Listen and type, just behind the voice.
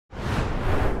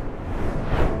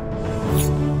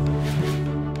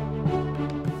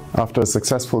After a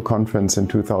successful conference in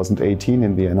 2018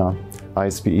 in Vienna,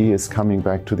 ISPE is coming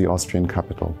back to the Austrian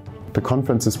capital. The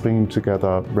conference is bringing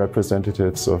together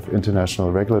representatives of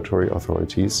international regulatory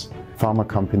authorities, pharma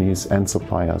companies and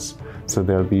suppliers, so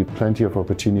there'll be plenty of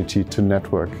opportunity to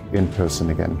network in person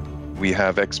again. We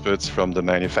have experts from the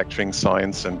manufacturing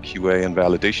science and QA and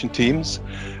validation teams,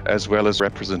 as well as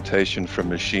representation from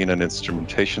machine and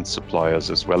instrumentation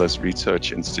suppliers, as well as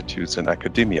research institutes and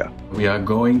academia. We are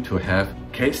going to have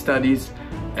case studies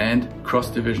and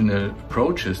cross-divisional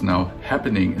approaches now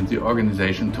happening in the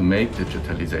organization to make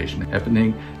digitalization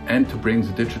happening and to bring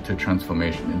the digital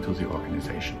transformation into the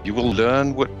organization. You will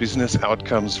learn what business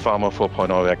outcomes Pharma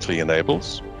 4.0 actually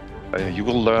enables. You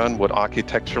will learn what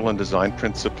architectural and design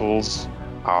principles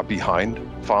are behind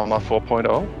Pharma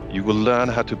 4.0. You will learn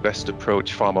how to best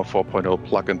approach Pharma 4.0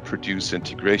 plug and produce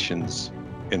integrations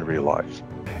in real life.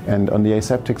 And on the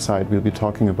aseptic side, we'll be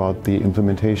talking about the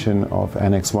implementation of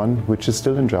Annex 1, which is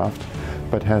still in draft,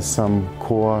 but has some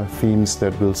core themes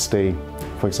that will stay.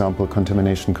 For example,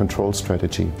 contamination control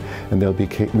strategy. And there'll be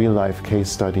real-life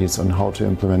case studies on how to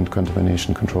implement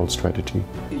contamination control strategy.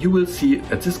 You will see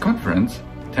at this conference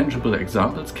tangible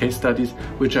examples, case studies,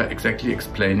 which are exactly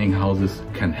explaining how this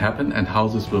can happen and how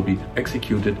this will be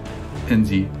executed in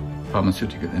the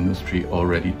pharmaceutical industry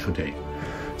already today.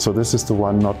 So this is the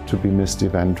one not to be missed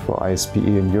event for ISPE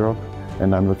in Europe,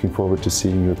 and I'm looking forward to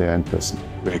seeing you there in person.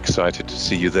 We're excited to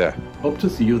see you there. Hope to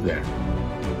see you there.